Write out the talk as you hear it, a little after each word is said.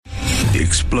The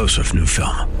explosive new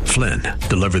film, Flynn,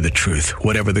 deliver the truth,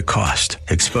 whatever the cost,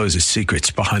 exposes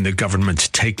secrets behind the government's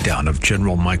takedown of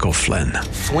General Michael Flynn.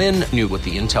 Flynn knew what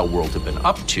the intel world had been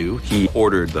up to. He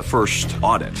ordered the first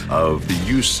audit of the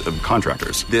use of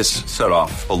contractors. This set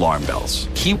off alarm bells.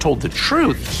 He told the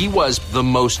truth. He was the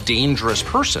most dangerous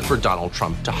person for Donald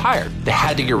Trump to hire. They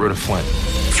had to get rid of Flynn.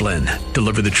 Flynn,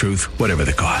 deliver the truth, whatever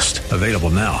the cost. Available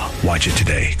now. Watch it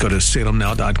today. Go to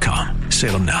salemnow.com.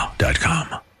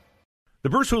 salemnow.com. The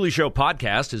Bruce Hooley Show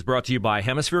podcast is brought to you by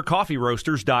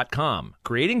HemisphereCoffeeRoasters.com.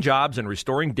 Creating jobs and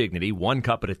restoring dignity one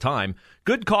cup at a time.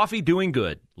 Good coffee doing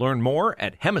good. Learn more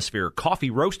at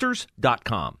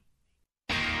HemisphereCoffeeRoasters.com.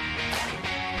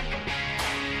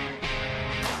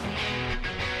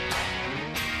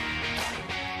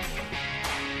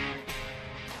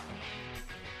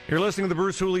 You're listening to the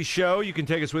Bruce Hooley Show. You can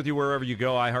take us with you wherever you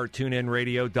go.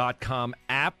 iHeartTuneInRadio.com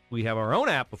app. We have our own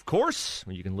app, of course,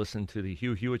 where you can listen to the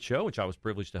Hugh Hewitt Show, which I was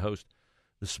privileged to host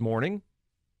this morning.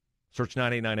 Search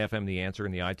 98.9 FM The Answer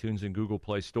in the iTunes and Google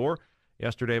Play Store.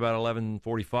 Yesterday, about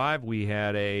 11:45, we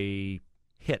had a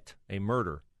hit, a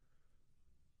murder,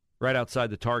 right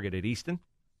outside the Target at Easton.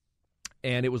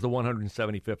 And it was the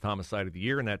 175th homicide of the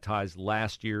year, and that ties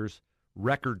last year's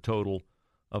record total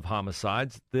of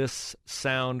homicides. This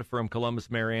sound from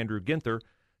Columbus Mayor Andrew Ginther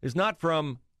is not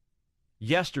from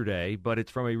yesterday, but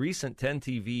it's from a recent 10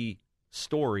 TV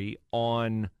story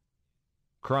on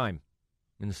crime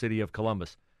in the city of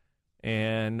Columbus.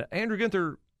 And Andrew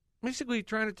Ginther basically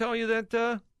trying to tell you that,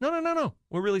 no,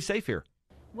 we're really safe here.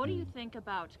 What do you think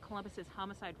about Columbus's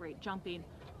homicide rate jumping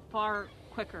far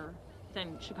quicker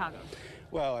than Chicago's?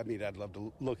 Well, I mean, I'd love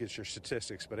to look at your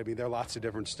statistics, but I mean, there are lots of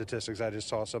different statistics. I just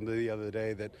saw something the other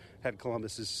day that had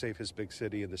Columbus as the safest big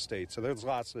city in the state. So there's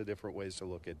lots of different ways to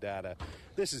look at data.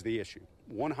 This is the issue.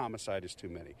 One homicide is too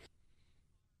many.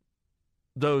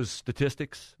 Those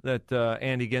statistics that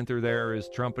Andy Ginther there is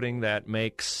trumpeting that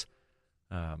makes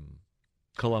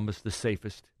Columbus the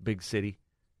safest big city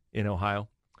in Ohio,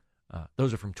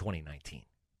 those are from 2019.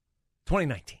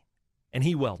 2019. And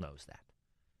he well knows that.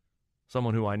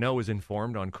 Someone who I know is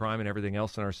informed on crime and everything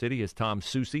else in our city is Tom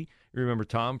Sussi. You remember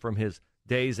Tom from his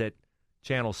days at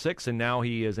Channel 6, and now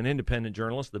he is an independent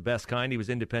journalist, the best kind. He was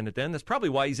independent then. That's probably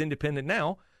why he's independent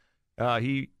now.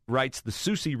 He writes the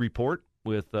Sussi Report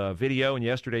with video, and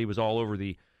yesterday he was all over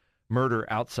the murder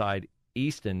outside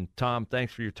Easton. Tom,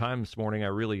 thanks for your time this morning. I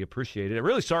really appreciate it. I'm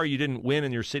really sorry you didn't win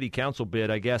in your city council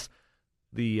bid. I guess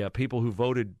the people who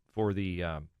voted for the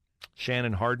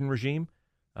Shannon Hardin regime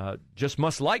just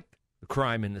must like the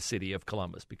crime in the city of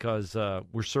Columbus, because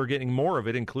we're sure getting more of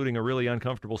it, including a really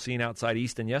uncomfortable scene outside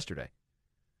Easton yesterday.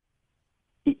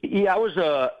 Yeah, I was.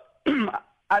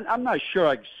 I'm not sure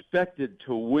I expected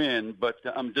to win, but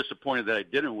I'm disappointed that I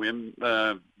didn't win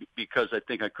because I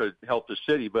think I could help the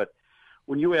city. But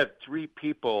when you have three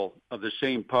people of the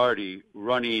same party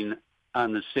running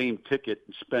on the same ticket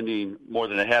and spending more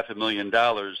than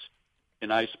 $500,000,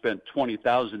 and I spent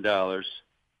 $20,000.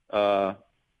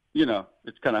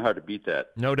 It's kind of hard to beat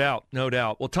that. No doubt, no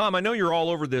doubt. Well, Tom, I know you're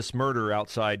all over this murder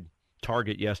outside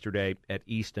Target yesterday at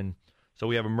Easton. So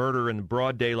we have a murder in the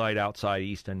broad daylight outside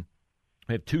Easton.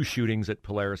 We have two shootings at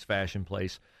Polaris Fashion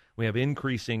Place. We have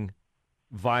increasing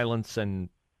violence and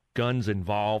guns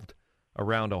involved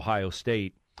around Ohio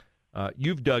State.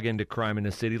 You've dug into crime in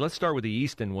the city. Let's start with the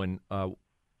Easton one.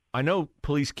 I know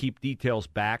police keep details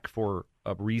back for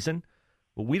a reason,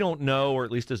 but we don't know, or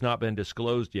at least has not been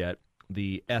disclosed yet,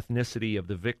 the ethnicity of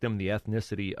the victim, the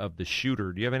ethnicity of the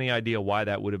shooter. Do you have any idea why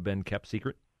that would have been kept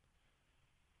secret?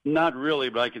 Not really,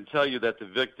 but I can tell you that the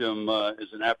victim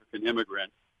is an African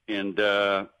immigrant, and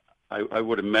I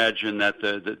would imagine that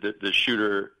the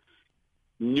shooter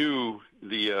knew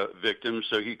the victim,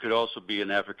 so he could also be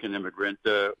an African immigrant.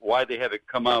 Why they haven't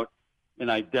come out and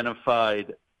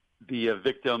identified the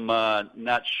victim,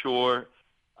 not sure.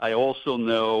 I also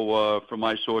know from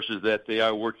my sources that they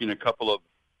are working a couple of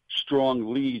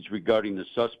strong leads regarding the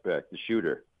suspect, the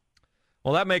shooter.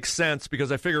 Well, that makes sense, because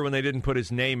I figure when they didn't put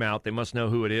his name out, they must know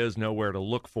who it is, know where to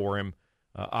look for him.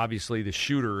 Obviously, the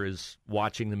shooter is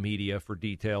watching the media for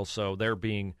details, so they're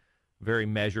being very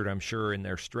measured, I'm sure, in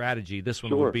their strategy. This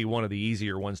one would be one of the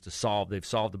easier ones to solve. They've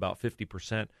solved about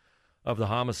 50% of the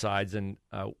homicides, and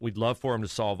we'd love for them to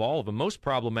solve all of them. Most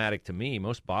problematic to me,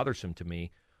 most bothersome to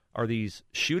me, are these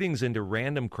shootings into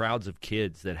random crowds of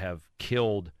kids that have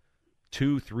killed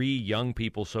 2-3 young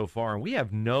people so far, and we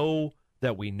have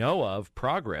that we know of,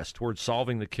 progress towards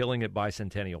solving the killing at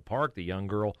Bicentennial Park, the young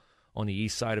girl on the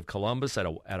east side of Columbus at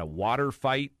a water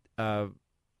fight.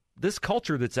 This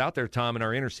culture that's out there, Tom, in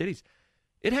our inner cities,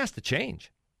 it has to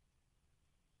change.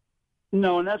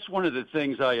 No, and that's one of the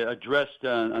things I addressed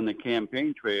on the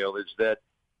campaign trail is that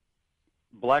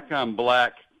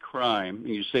black-on-black crime,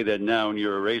 and you say that now and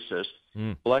you're a racist,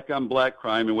 black-on-black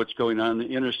crime and what's going on in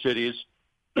the inner cities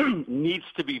needs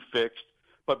to be fixed.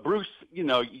 But, Bruce,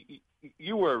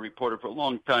 you were a reporter for a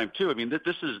long time, too. I mean,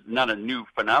 this is not a new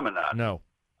phenomenon. No.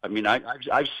 I mean,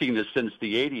 I've seen this since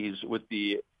the 80s with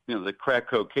the crack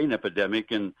cocaine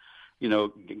epidemic, and,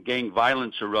 gang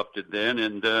violence erupted then,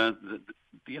 and the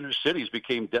inner cities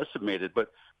became decimated.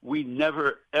 But we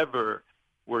never, ever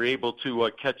were able to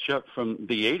catch up from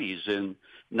the 80s. And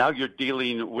now you're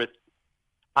dealing with,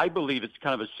 I believe it's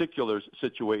kind of a secular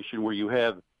situation where you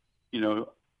have,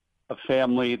 a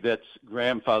family that's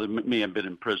grandfather may have been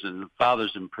in prison, the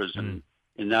father's in prison,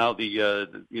 and now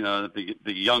the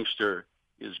youngster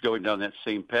is going down that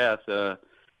same path.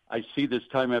 I see this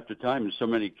time after time in so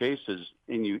many cases,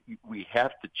 and we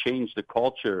have to change the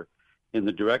culture in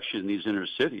the direction in these inner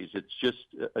cities. It's just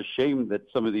a shame that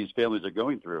some of these families are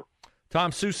going through.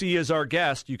 Tom Sussi is our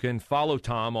guest. You can follow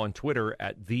Tom on Twitter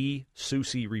at The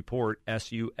Sussi Report,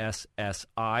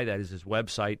 SUSSI. That is his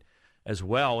website as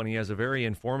well, and he has a very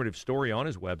informative story on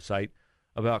his website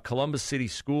about Columbus City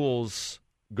schools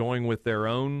going with their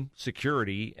own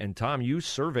security. And, Tom, you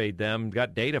surveyed them,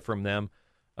 got data from them,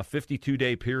 a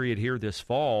 52-day period here this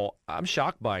fall. I'm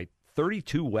shocked by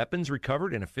 32 weapons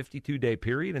recovered in a 52-day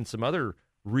period and some other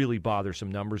really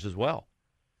bothersome numbers as well.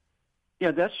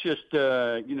 Yeah, that's just,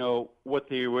 what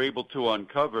they were able to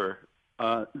uncover.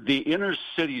 The inner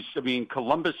cities,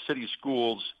 Columbus City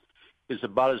schools is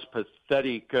about as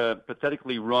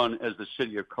pathetically run as the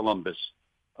city of Columbus.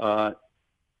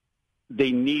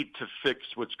 They need to fix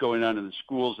what's going on in the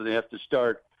schools, and they have to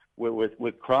start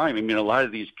with crime. I mean, a lot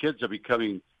of these kids are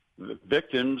becoming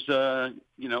victims,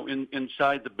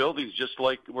 inside the buildings, just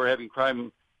like we're having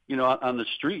crime, on the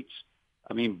streets.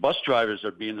 I mean, bus drivers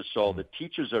are being assaulted,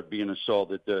 teachers are being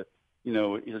assaulted,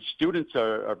 students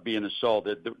are being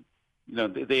assaulted.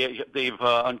 They've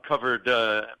uncovered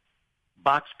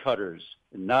box cutters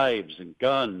and knives and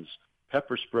guns,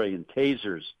 pepper spray and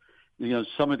tasers.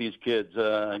 Some of these kids,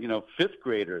 fifth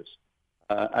graders.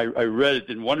 I read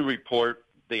in one report,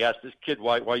 they asked this kid,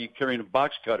 why are you carrying a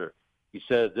box cutter? He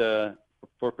said,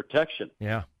 for protection.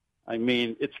 Yeah. I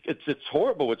mean, it's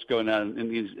horrible what's going on in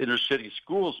these inner city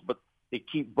schools, but they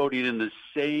keep voting in the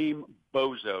same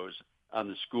bozos on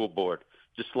the school board,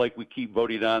 just like we keep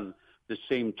voting on the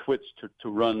same twits to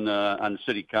run on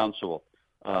city council.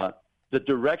 The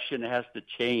direction has to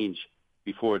change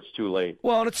before it's too late.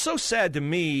 Well, and it's so sad to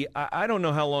me. I don't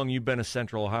know how long you've been a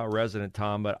Central Ohio resident,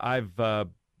 Tom, but I've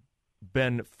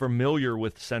been familiar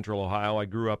with Central Ohio. I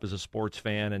grew up as a sports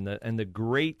fan, and the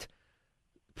great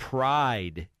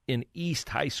pride in East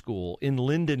High School, in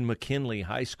Lyndon McKinley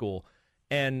High School,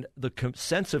 and the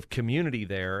sense of community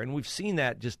there. And we've seen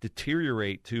that just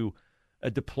deteriorate to a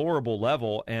deplorable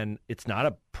level, and it's not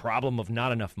a problem of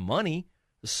not enough money.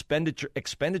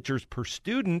 Expenditures per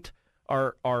student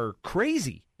are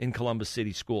crazy in Columbus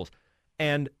City schools.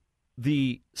 And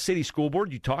the city school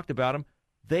board, you talked about them,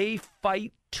 they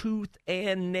fight tooth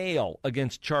and nail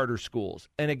against charter schools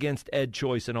and against ed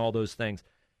choice and all those things.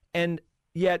 And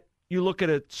yet you look at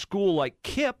a school like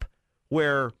KIPP,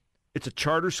 where it's a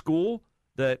charter school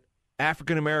that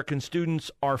African-American students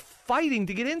are fighting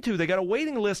to get into. They got a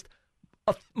waiting list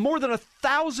of more than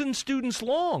 1,000 students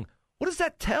long. What does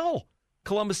that tell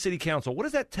Columbus City Council? What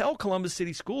does that tell Columbus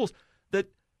City Schools? That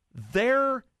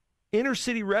their inner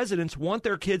city residents want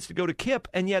their kids to go to KIPP,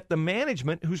 and yet the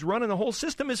management who's running the whole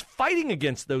system is fighting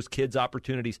against those kids'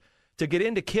 opportunities to get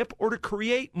into KIPP or to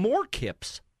create more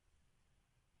KIPPs.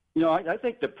 I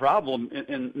think the problem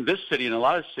in this city and a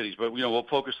lot of cities, but we'll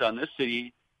focus on this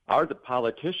city, are the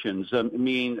politicians. I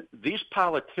mean, these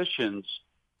politicians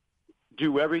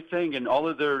do everything, and all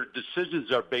of their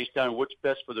decisions are based on what's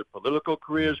best for their political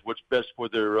careers, what's best for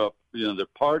their their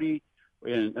party,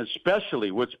 and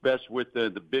especially what's best with the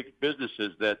big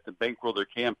businesses that bankroll their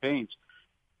campaigns.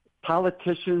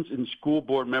 Politicians and school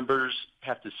board members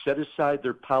have to set aside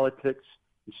their politics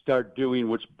and start doing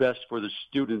what's best for the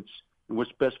students and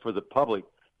what's best for the public.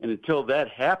 And until that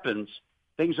happens,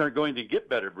 things aren't going to get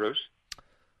better, Bruce.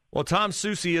 Well, Tom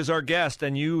Sussi is our guest,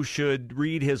 and you should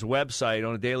read his website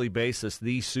on a daily basis,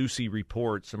 The Sussi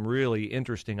Report. Some really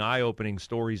interesting, eye-opening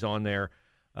stories on there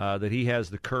that he has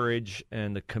the courage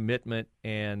and the commitment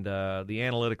and the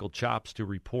analytical chops to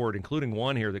report, including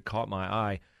one here that caught my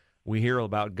eye. We hear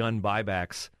about gun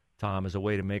buybacks, Tom, as a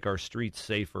way to make our streets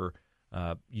safer.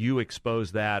 You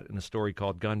expose that in a story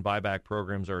called Gun Buyback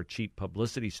Programs Are Cheap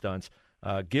Publicity Stunts.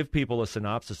 Give people a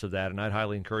synopsis of that, and I'd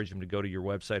highly encourage them to go to your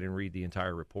website and read the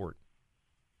entire report.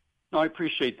 No, I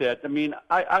appreciate that. I mean,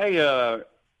 I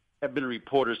have been a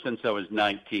reporter since I was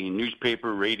 19,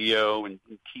 newspaper, radio, and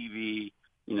TV,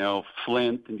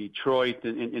 Flint and Detroit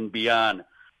and beyond.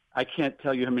 I can't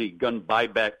tell you how many gun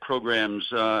buyback programs,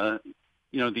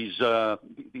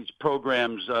 these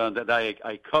programs that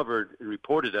I covered and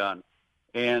reported on,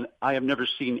 and I have never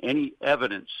seen any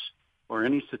evidence or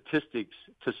any statistics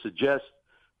to suggest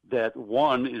that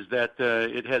one is that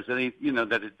it has any,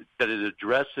 that it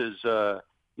addresses,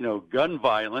 gun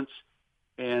violence,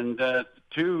 and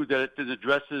two, that it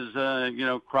addresses,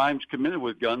 crimes committed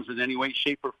with guns in any way,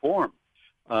 shape, or form.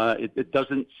 It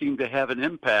doesn't seem to have an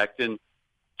impact. And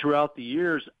throughout the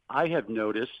years, I have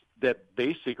noticed that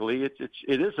basically it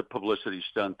is a publicity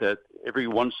stunt, that every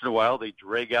once in a while they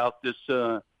drag out this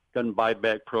gun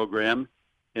buyback program,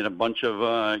 and a bunch of,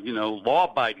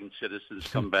 law-abiding citizens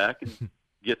come back and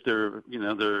get their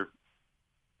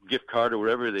gift card or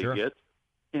whatever they get.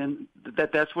 And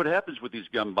that's what happens with these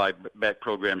gun buyback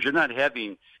programs. You're not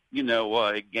having,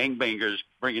 gangbangers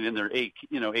bringing in their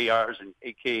ARs and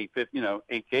AKs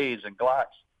and Glocks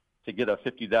to get a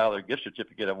 $50 gift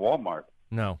certificate at Walmart.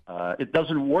 No, it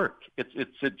doesn't work. It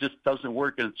just doesn't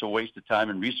work, and it's a waste of time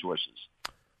and resources.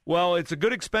 Well, it's a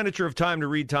good expenditure of time to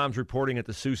read Tom's reporting at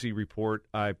the Sussi Report.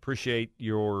 I appreciate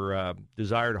your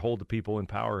desire to hold the people in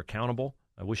power accountable.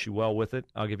 I wish you well with it.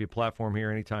 I'll give you a platform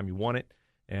here anytime you want it,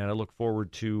 and I look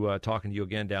forward to talking to you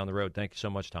again down the road. Thank you so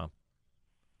much, Tom.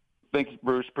 Thanks,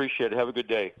 Bruce. Appreciate it. Have a good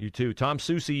day. You too. Tom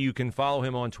Sussi, you can follow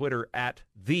him on Twitter at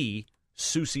The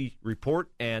Sussi Report,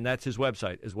 and that's his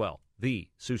website as well,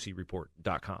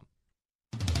 thesussireport.com.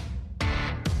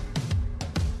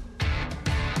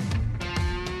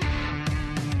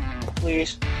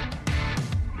 Please.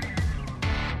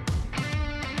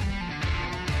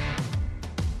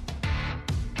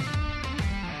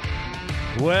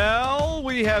 Well,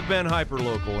 we have been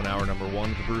hyper-local in hour number one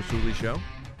of the Bruce Hooley Show.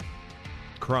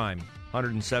 Crime,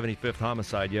 175th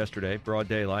homicide yesterday, broad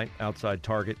daylight, outside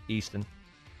Target, Easton.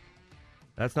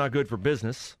 That's not good for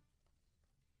business.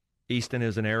 Easton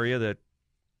is an area that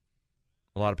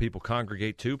a lot of people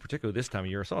congregate to, particularly this time of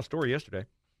year. I saw a story yesterday.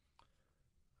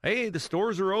 Hey, the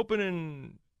stores are open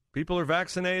and people are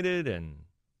vaccinated and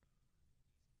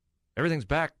everything's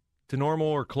back to normal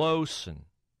or close, and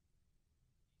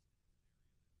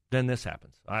then this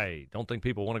happens. I don't think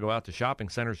people want to go out to shopping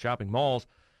centers, shopping malls.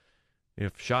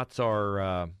 If shots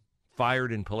are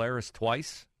fired in Polaris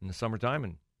twice in the summertime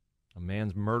and a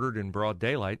man's murdered in broad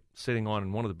daylight sitting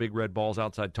on one of the big red balls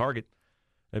outside Target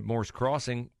at Morse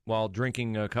Crossing while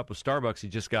drinking a cup of Starbucks he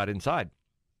just got inside.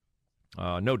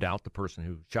 No doubt the person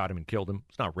who shot him and killed him,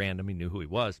 it's not random, he knew who he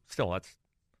was. Still,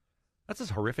 that's as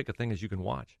horrific a thing as you can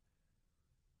watch.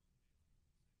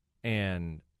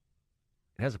 And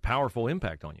it has a powerful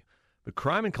impact on you. But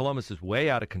crime in Columbus is way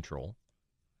out of control.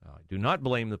 I do not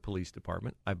blame the police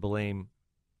department. I blame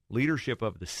leadership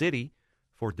of the city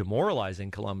for demoralizing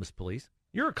Columbus police.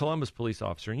 You're a Columbus police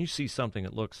officer and you see something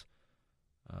that looks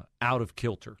out of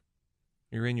kilter.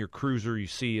 You're in your cruiser, you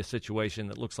see a situation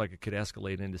that looks like it could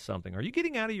escalate into something. Are you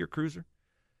getting out of your cruiser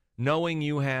knowing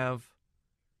you have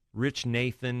Rich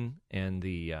Nathan and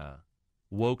the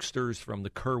wokesters from the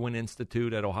Kirwan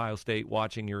Institute at Ohio State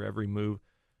watching your every move,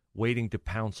 waiting to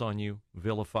pounce on you,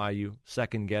 vilify you,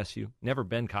 second-guess you? Never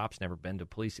been cops, never been to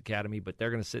police academy, but they're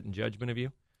going to sit in judgment of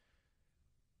you?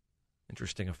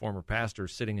 Interesting, a former pastor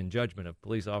sitting in judgment of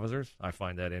police officers. I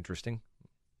find that interesting.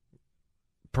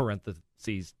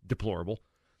 Parentheses, deplorable.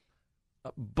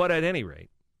 But at any rate,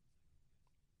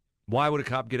 why would a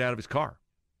cop get out of his car?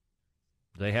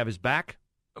 Do they have his back?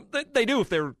 They do if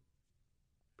they're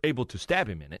able to stab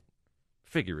him in it,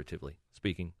 figuratively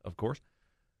speaking, of course.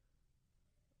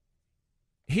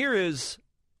 Here is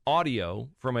audio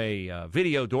from a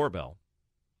video doorbell.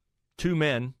 Two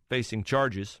men facing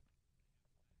charges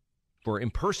for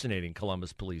impersonating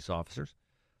Columbus police officers.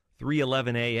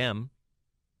 3:11 a.m.,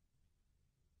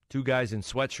 two guys in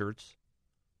sweatshirts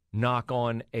knock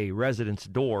on a resident's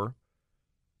door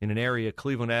in an area,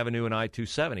 Cleveland Avenue and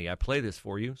I-270. I play this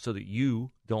for you so that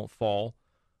you don't fall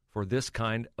for this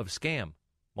kind of scam.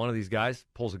 One of these guys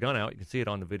pulls a gun out. You can see it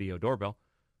on the video doorbell.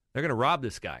 They're going to rob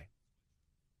this guy.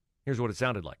 Here's what it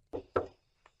sounded like.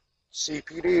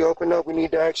 CPD, open up. We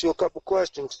need to ask you a couple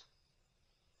questions.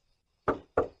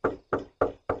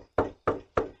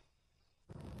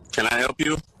 Can I help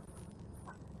you?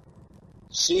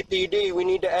 CPD, we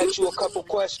need to ask you a couple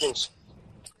questions.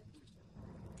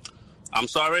 I'm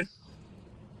sorry?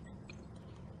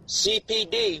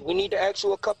 CPD, we need to ask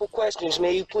you a couple questions.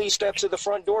 May you please step to the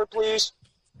front door, please?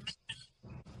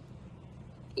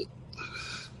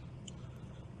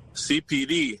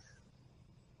 CPD.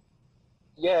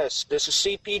 Yes, this is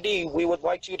CPD. We would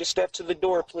like you to step to the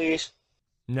door, please.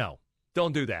 No,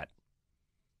 don't do that.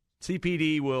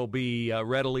 CPD will be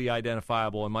readily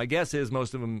identifiable, and my guess is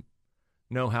most of them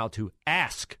know how to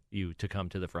ask you to come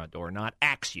to the front door, not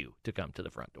ask you to come to the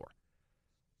front door.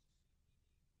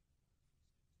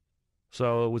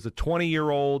 So it was a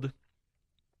 20-year-old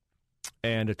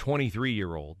and a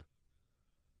 23-year-old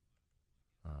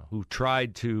who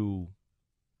tried to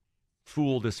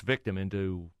fool this victim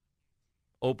into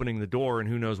opening the door, and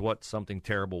who knows what, something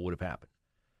terrible would have happened.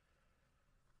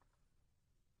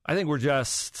 I think we're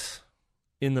just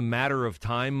in the matter of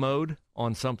time mode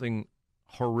on something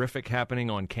horrific happening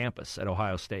on campus at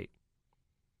Ohio State.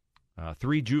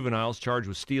 3 juveniles charged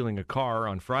with stealing a car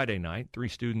on Friday night. 3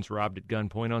 students robbed at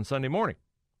gunpoint on Sunday morning.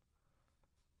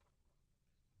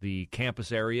 The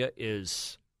campus area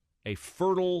is a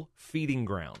fertile feeding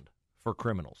ground for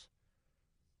criminals.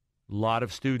 A lot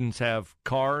of students have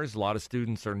cars. A lot of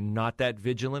students are not that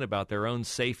vigilant about their own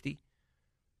safety.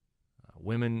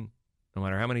 Women, no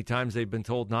matter how many times they've been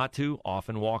told not to,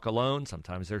 often walk alone.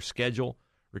 Sometimes their schedule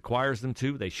requires them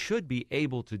to. They should be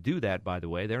able to do that, by the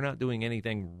way. They're not doing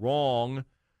anything wrong.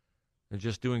 They're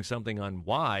just doing something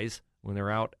unwise when they're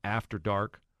out after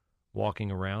dark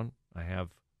walking around. I have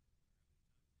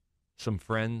some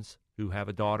friends who have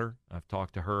a daughter. I've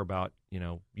talked to her about,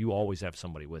 you always have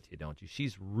somebody with you, don't you?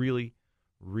 She's really,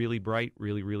 really bright,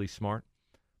 really, really smart.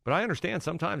 But I understand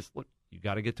sometimes, look, you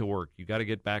got to get to work. You got to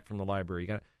get back from the library.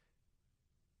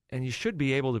 And you should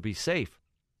be able to be safe.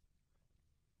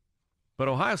 But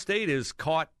Ohio State is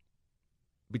caught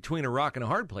between a rock and a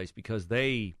hard place because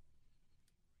they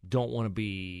don't want to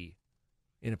be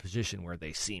in a position where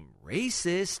they seem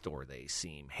racist or they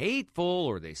seem hateful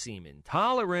or they seem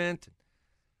intolerant.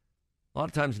 A lot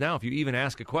of times now, if you even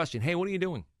ask a question, hey, what are you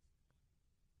doing?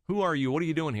 Who are you? What are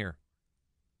you doing here?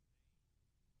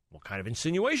 What kind of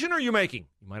insinuation are you making?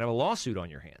 You might have a lawsuit on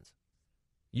your hands.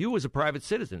 You as a private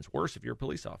citizen, it's worse if you're a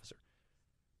police officer.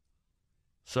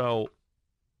 So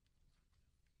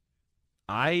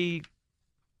I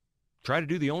try to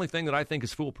do the only thing that I think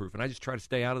is foolproof, and I just try to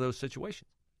stay out of those situations.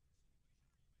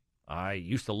 I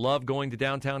used to love going to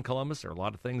downtown Columbus. There are a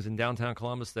lot of things in downtown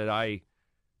Columbus that I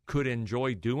could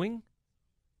enjoy doing.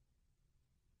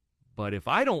 But if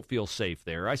I don't feel safe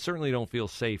there, I certainly don't feel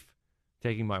safe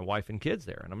taking my wife and kids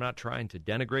there. And I'm not trying to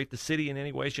denigrate the city in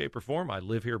any way, shape, or form. I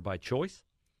live here by choice.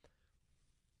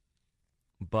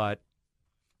 But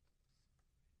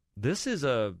this is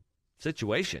a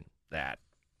situation that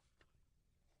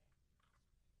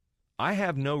I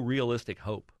have no realistic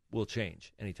hope will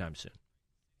change anytime soon.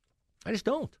 I just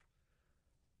don't.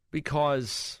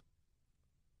 Because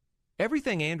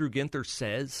everything Andrew Ginther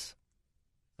says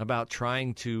about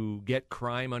trying to get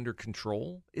crime under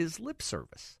control is lip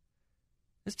service.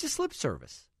 It's just lip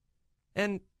service.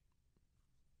 And,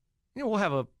 we'll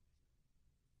have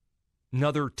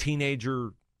another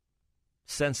teenager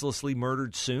senselessly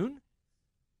murdered soon,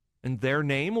 and their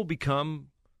name will become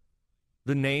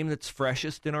the name that's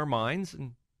freshest in our minds.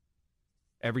 And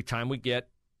every time we get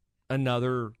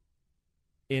another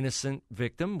innocent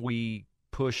victim, we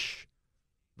push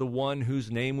the one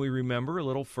whose name we remember a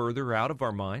little further out of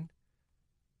our mind.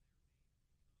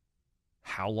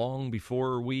 How long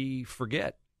before we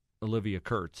forget Olivia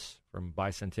Kurtz from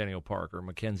Bicentennial Park, or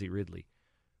Mackenzie Ridley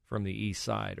from the East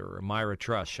Side, or Amira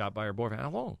Truss shot by her boyfriend?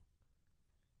 How long?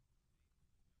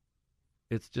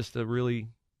 It's just a really,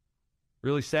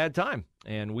 really sad time.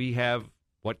 And we have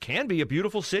what can be a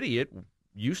beautiful city. It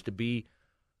used to be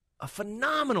a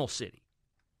phenomenal city.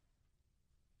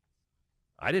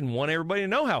 I didn't want everybody to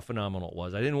know how phenomenal it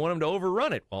was. I didn't want them to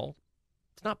overrun it. Well,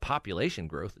 it's not population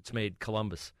growth that's made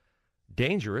Columbus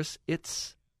dangerous.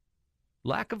 It's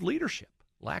lack of leadership,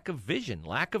 lack of vision,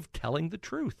 lack of telling the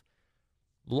truth.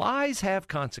 Lies have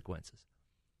consequences.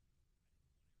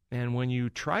 And when you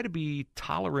try to be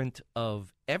tolerant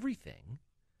of everything,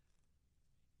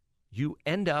 you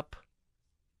end up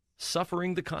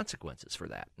suffering the consequences for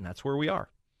that. And that's where we are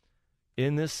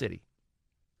in this city.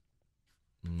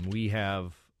 We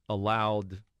have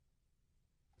allowed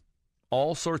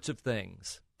all sorts of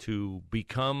things to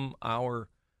become our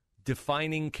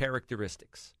defining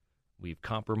characteristics. We've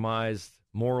compromised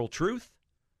moral truth.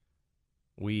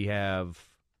 We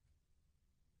have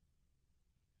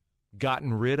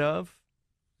gotten rid of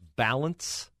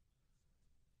balance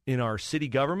in our city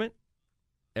government.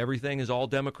 Everything is all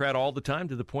Democrat all the time,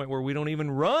 to the point where we don't even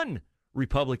run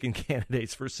Republican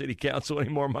candidates for city council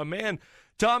anymore. My man,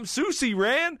 Tom Sussi,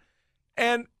 ran,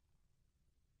 and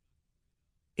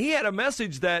he had a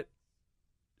message that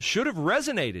should have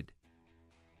resonated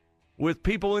with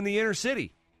people in the inner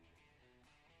city.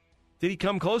 Did he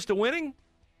come close to winning?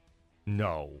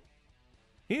 No.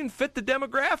 He didn't fit the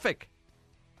demographic.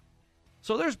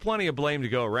 So there's plenty of blame to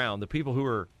go around. The people who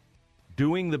are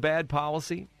doing the bad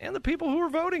policy and the people who are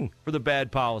voting for the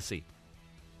bad policy.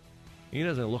 He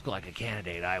doesn't look like a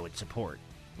candidate I would support.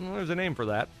 Well, there's a name for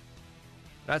that.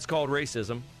 That's called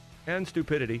racism and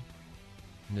stupidity.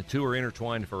 And the two are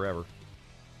intertwined forever.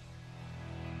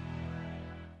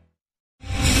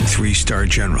 3-star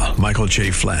General Michael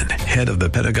J. Flynn, head of the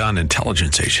Pentagon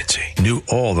Intelligence Agency, knew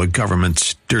all the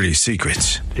government's dirty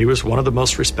secrets. He was one of the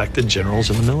most respected generals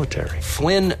in the military.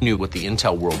 Flynn knew what the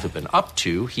intel world had been up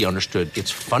to. He understood its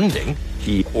funding.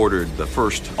 He ordered the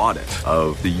first audit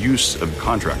of the use of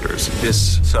contractors.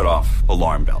 This set off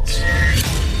alarm bells.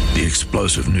 The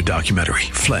explosive new documentary,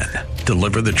 Flynn,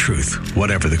 Deliver the Truth,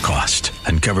 Whatever the Cost,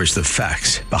 uncovers the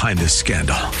facts behind this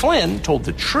scandal. Flynn told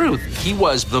the truth. He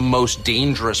was the most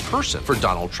dangerous person for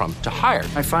Donald Trump to hire.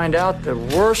 I find out the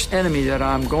worst enemy that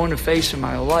I'm going to face in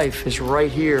my life is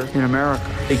right here in America.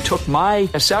 They took my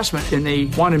assessment and they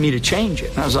wanted me to change it.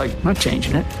 And I was like, I'm not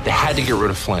changing it. They had to get rid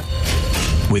of Flynn.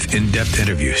 With in-depth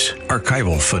interviews,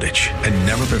 archival footage, and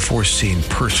never-before-seen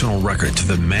personal records of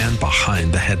the man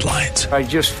behind the headlines. I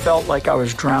just felt like I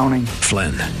was drowning.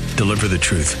 Flynn, Deliver the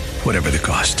Truth, Whatever the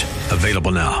Cost.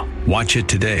 Available now. Watch it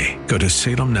today. Go to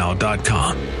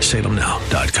salemnow.com.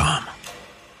 salemnow.com.